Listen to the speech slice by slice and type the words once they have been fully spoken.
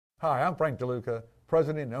Hi, I'm Frank Deluca,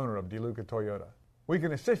 President and owner of Deluca Toyota. We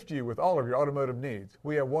can assist you with all of your automotive needs.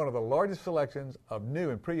 We have one of the largest selections of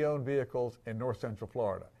new and pre-owned vehicles in North Central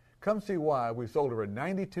Florida. Come see why we've sold over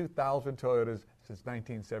 92,000 Toyotas since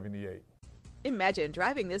 1978. Imagine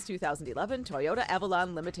driving this 2011 Toyota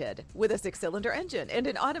Avalon Limited with a 6-cylinder engine and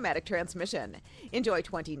an automatic transmission. Enjoy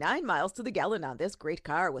 29 miles to the gallon on this great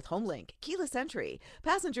car with HomeLink, keyless entry,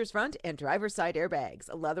 passenger's front and driver's side airbags,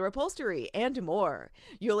 leather upholstery, and more.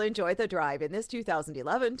 You'll enjoy the drive in this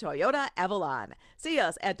 2011 Toyota Avalon. See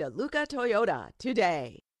us at Deluca Toyota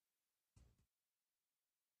today.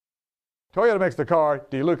 Toyota makes the car,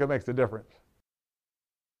 Deluca makes the difference.